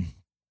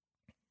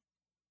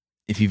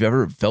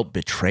felt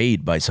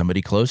betrayed by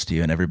somebody close to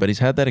you, and everybody's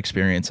had that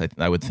experience,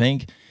 I would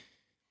think,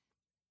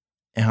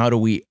 how do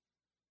we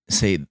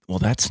say, well,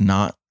 that's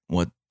not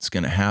what's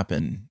going to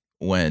happen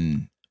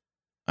when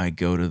I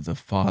go to the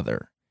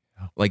Father?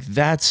 Like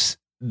that's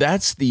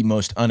the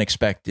most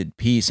unexpected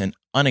piece, and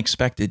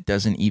unexpected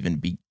doesn't even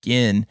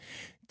begin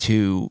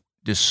to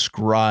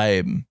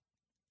describe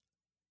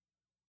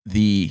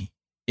the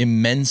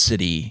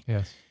immensity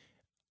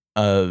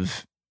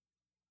of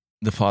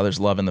the Father's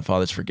love and the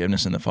Father's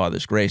forgiveness and the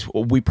Father's grace.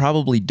 We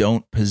probably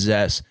don't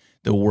possess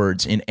the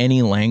words in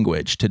any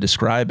language to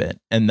describe it,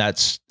 and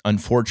that's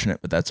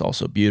unfortunate, but that's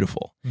also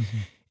beautiful.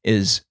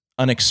 Is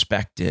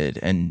unexpected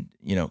and,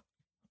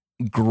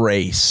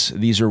 grace.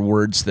 These are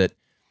words that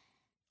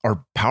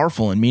are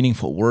powerful and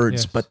meaningful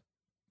words, but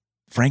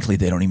frankly,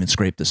 they don't even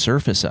scrape the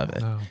surface of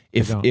it. No,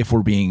 if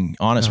we're being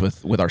honest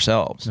with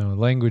ourselves. No,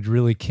 language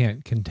really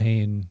can't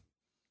contain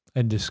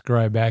and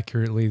describe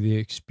accurately the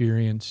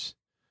experience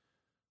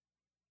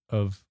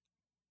of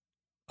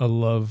a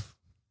love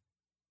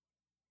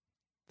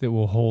that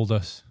will hold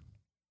us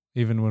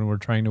even when we're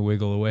trying to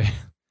wiggle away.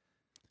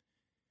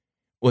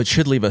 Well, it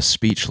should leave us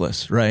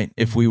speechless, right?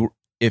 If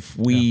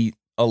we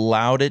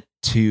allowed it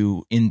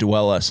to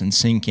indwell us and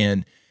sink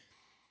in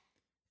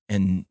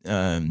and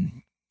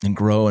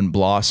grow and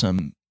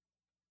blossom,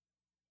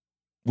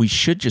 we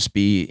should just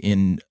be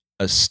in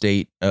a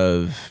state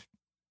of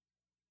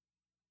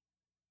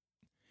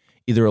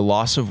either a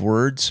loss of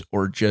words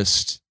or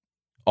just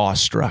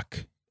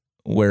awestruck,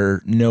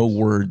 where no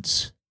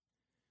words,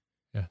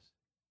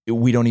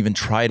 we don't even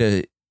try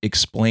to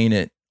explain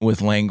it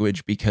with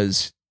language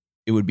because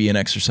it would be an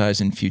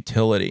exercise in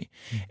futility.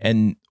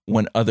 And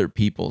when other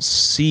people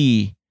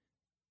see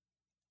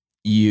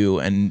you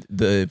and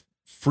the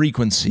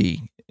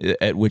frequency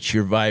at which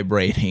you're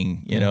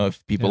vibrating,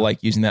 if people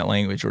like using that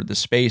language, or the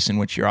space in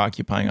which you're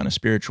occupying on a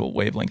spiritual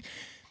wavelength,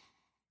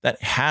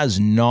 that has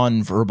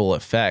nonverbal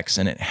effects,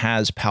 and it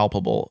has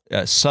palpable,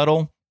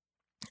 subtle,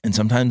 and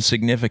sometimes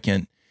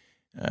significant,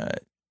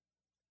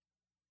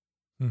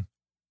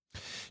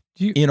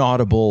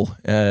 inaudible,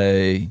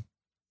 bangs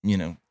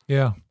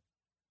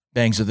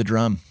of the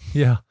drum.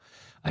 Yeah.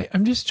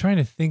 I'm just trying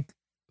to think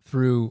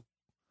through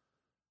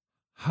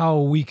how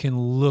we can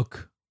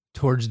look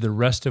towards the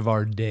rest of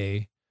our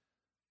day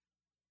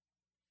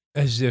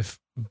as if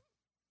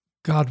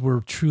God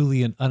were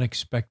truly an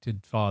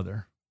unexpected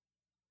Father.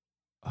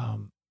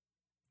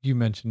 You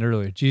mentioned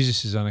earlier,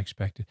 Jesus is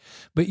unexpected.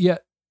 But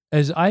yet,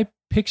 as I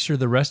picture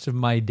the rest of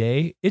my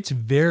day, it's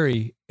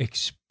very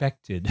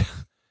expected.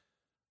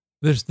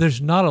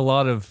 There's not a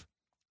lot of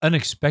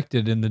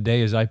unexpected in the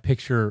day as I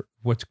picture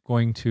what's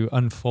going to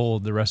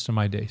unfold the rest of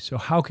my day. So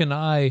how can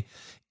I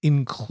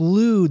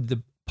include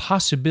the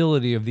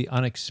possibility of the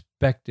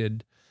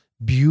unexpected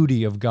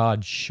beauty of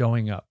God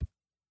showing up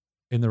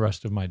in the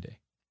rest of my day?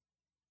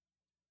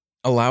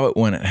 Allow it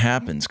when it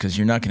happens, because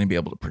you're not going to be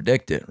able to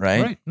predict it,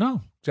 right? Right.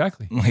 No,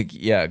 exactly.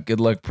 Good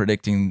luck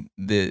predicting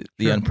the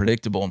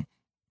unpredictable.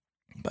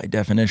 By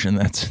definition,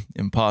 that's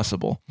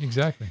impossible.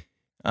 Exactly.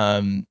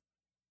 But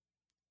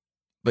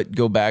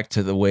go back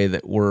to the way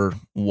that we're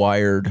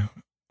wired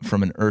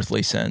from an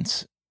earthly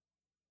sense.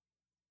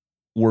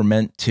 We're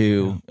meant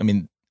to,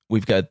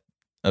 we've got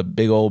a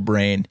big old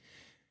brain,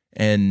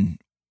 and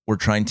we're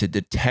trying to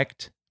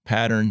detect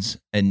patterns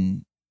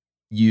and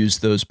use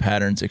those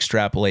patterns,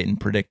 extrapolate and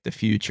predict the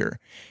future.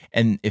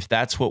 And if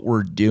that's what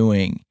we're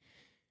doing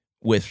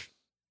with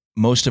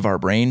most of our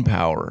brain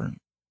power,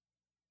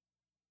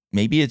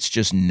 maybe it's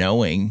just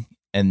knowing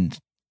and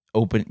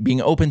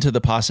being open to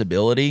the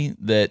possibility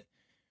that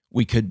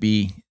we could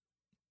be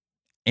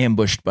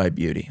ambushed by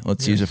beauty.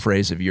 Let's use a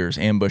phrase of yours,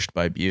 ambushed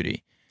by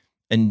beauty.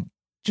 And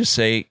just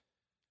say,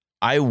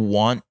 I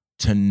want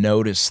to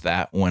notice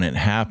that when it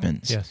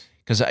happens. Yes.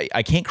 Because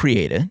I can't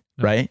create it,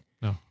 right?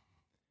 No.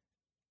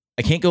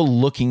 I can't go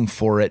looking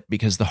for it,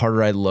 because the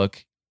harder I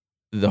look,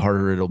 the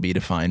harder it'll be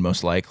to find,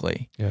 most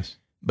likely. Yes.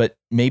 But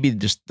maybe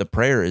just the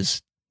prayer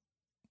is,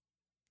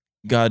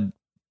 God,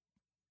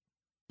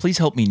 please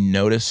help me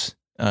notice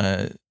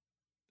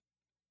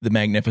the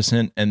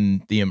magnificent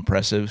and the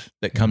impressive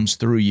that comes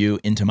through you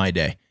into my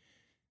day.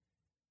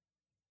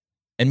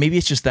 And maybe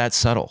it's just that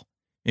subtle.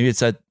 Maybe it's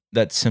that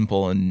that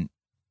simple, and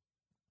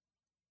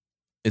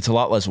it's a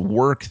lot less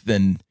work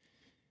than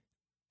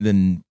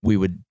we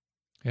would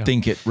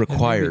think it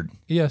required.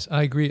 Yes,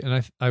 I agree.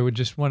 And I would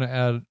just want to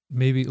add,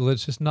 maybe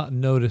let's just not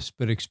notice,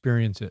 but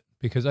experience it.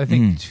 Because I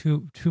think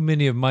too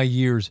many of my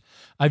years,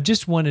 I've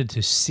just wanted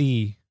to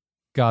see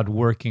God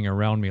working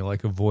around me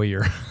like a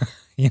voyeur,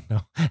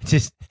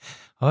 just,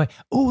 oh,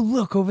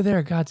 look over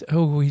there.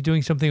 He's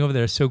doing something over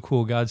there. So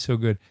cool. God's so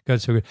good.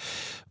 God's so good.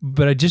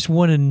 But I just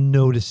want to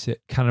notice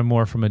it kind of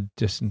more from a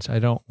distance. I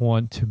don't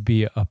want to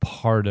be a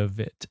part of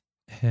it.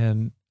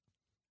 And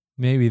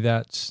maybe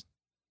that's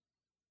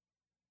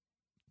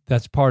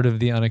part of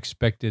the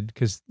unexpected,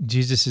 because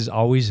Jesus is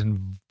always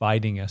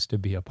inviting us to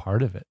be a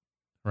part of it,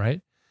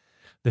 right?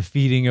 The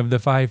feeding of the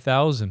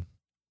 5,000.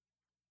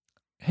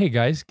 Hey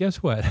guys, guess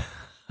what?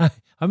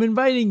 I'm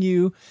inviting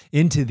you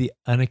into the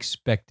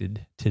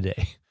unexpected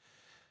today.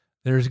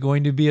 There's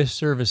going to be a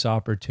service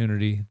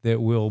opportunity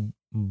that will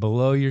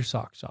blow your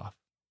socks off.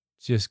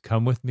 Just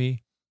come with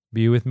me,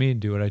 be with me, and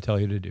do what I tell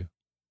you to do.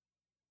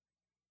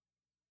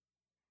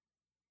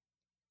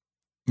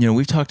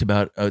 We've talked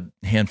about a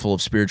handful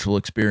of spiritual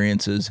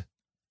experiences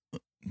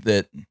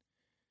that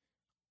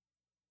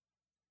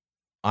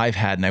I've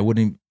had, and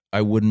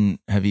I wouldn't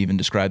have even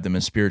described them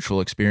as spiritual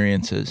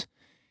experiences.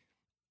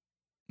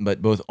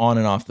 But both on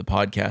and off the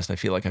podcast, I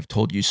feel like I've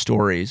told you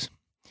stories,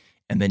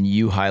 and then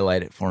you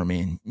highlight it for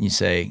me, and you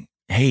say,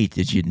 "Hey,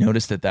 did you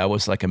notice that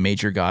was like a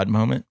major God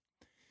moment?"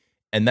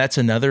 And that's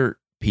another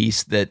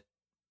piece that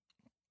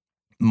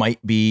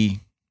might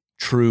be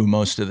true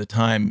most of the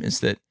time, is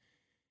that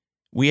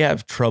we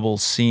have trouble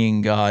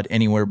seeing God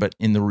anywhere but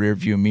in the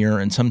rearview mirror,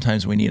 and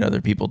sometimes we need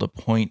other people to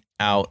point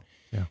out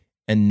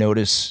and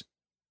notice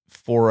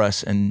for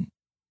us and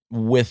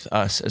with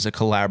us as a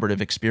collaborative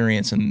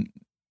experience. And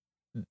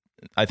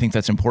I think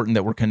that's important,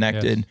 that we're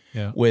connected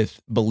with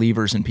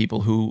believers and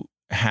people who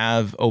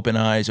have open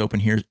eyes,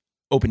 open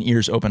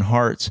ears, open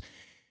hearts.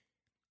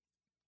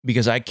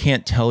 Because I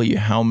can't tell you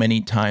how many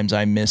times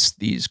I missed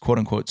these quote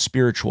unquote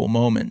spiritual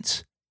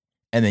moments,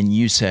 and then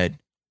you said,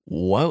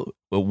 "Whoa,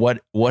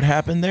 what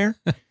happened there?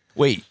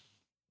 Wait,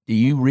 do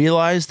you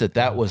realize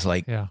that was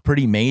like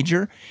pretty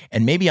major?"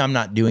 And maybe I'm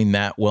not doing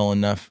that well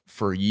enough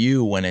for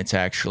you when it's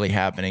actually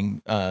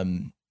happening.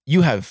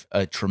 You have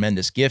a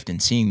tremendous gift in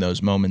seeing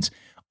those moments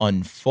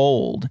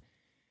unfold,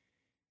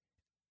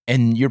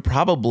 and you're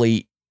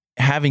probably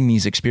having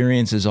these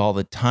experiences all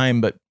the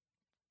time, but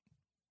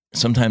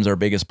sometimes our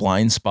biggest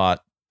blind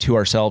spot to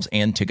ourselves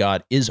and to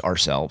God is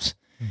ourselves.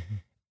 Mm-hmm.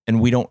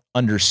 And we don't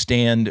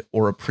understand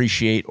or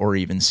appreciate or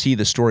even see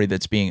the story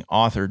that's being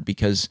authored,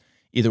 because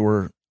either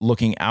we're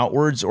looking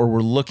outwards or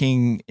we're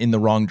looking in the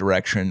wrong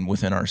direction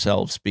within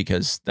ourselves,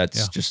 because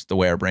that's just the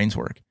way our brains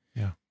work.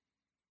 Yeah.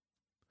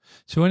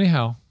 So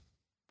anyhow,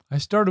 I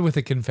started with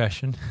a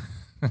confession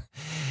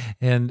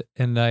and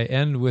I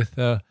end with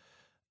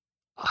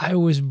I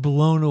was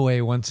blown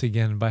away once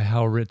again by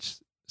how rich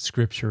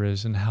Scripture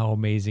is and how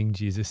amazing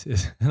Jesus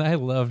is. And I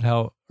loved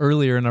how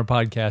earlier in our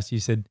podcast you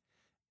said,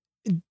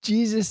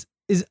 Jesus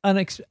is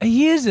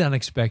he is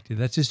unexpected.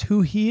 That's just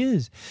who he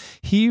is.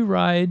 He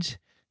rides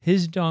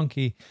his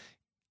donkey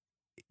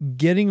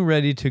getting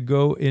ready to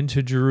go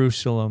into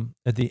Jerusalem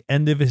at the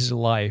end of his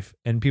life,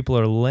 and people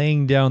are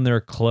laying down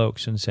their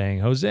cloaks and saying,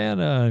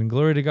 "Hosanna," and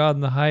 "Glory to God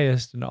in the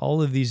highest," and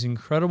all of these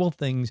incredible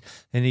things.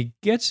 And he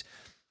gets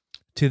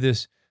to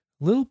this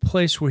little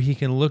place where he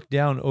can look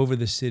down over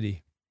the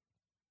city.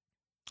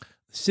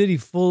 The city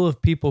full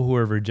of people who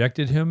have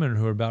rejected him and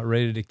who are about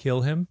ready to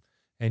kill him.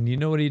 And you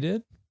know what he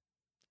did?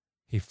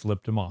 He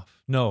flipped him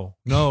off. No,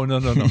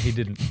 he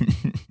didn't.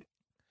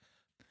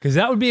 Because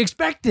that would be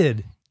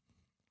expected.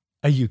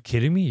 Are you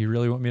kidding me? You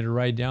really want me to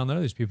ride down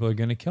there? These people are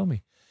going to kill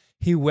me.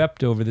 He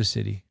wept over the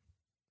city.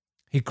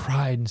 He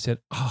cried and said,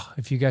 "Oh,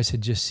 if you guys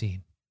had just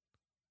seen,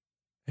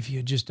 if you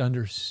had just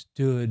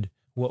understood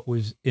what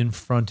was in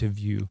front of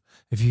you,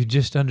 if you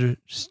just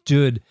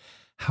understood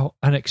how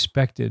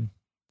unexpected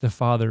the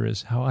Father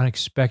is, how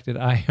unexpected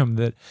I am,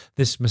 that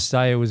this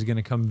Messiah was going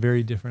to come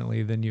very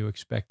differently than you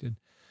expected."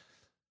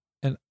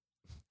 And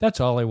that's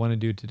all I want to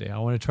do today. I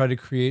want to try to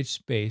create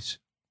space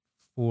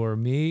for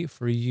me,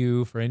 for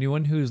you, for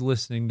anyone who's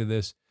listening to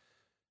this,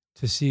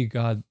 to see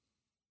God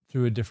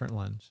through a different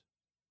lens.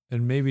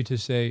 And maybe to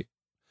say,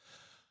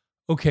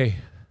 okay,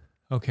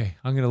 I'm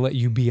going to let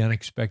you be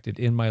unexpected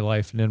in my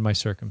life and in my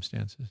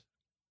circumstances.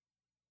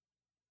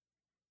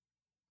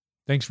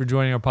 Thanks for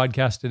joining our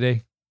podcast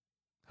today.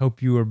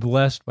 Hope you were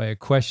blessed by a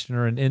question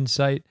or an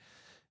insight.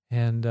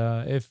 And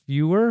if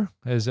you were,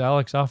 as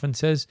Alex often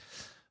says,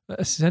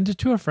 send it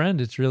to a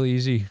friend. It's really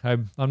easy.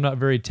 I'm not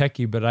very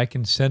techie, but I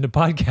can send a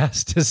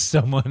podcast to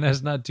someone.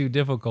 That's not too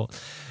difficult.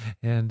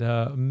 And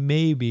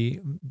maybe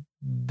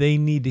they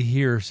need to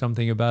hear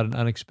something about an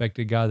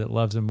unexpected God that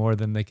loves them more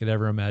than they could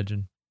ever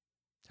imagine.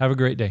 Have a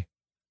great day.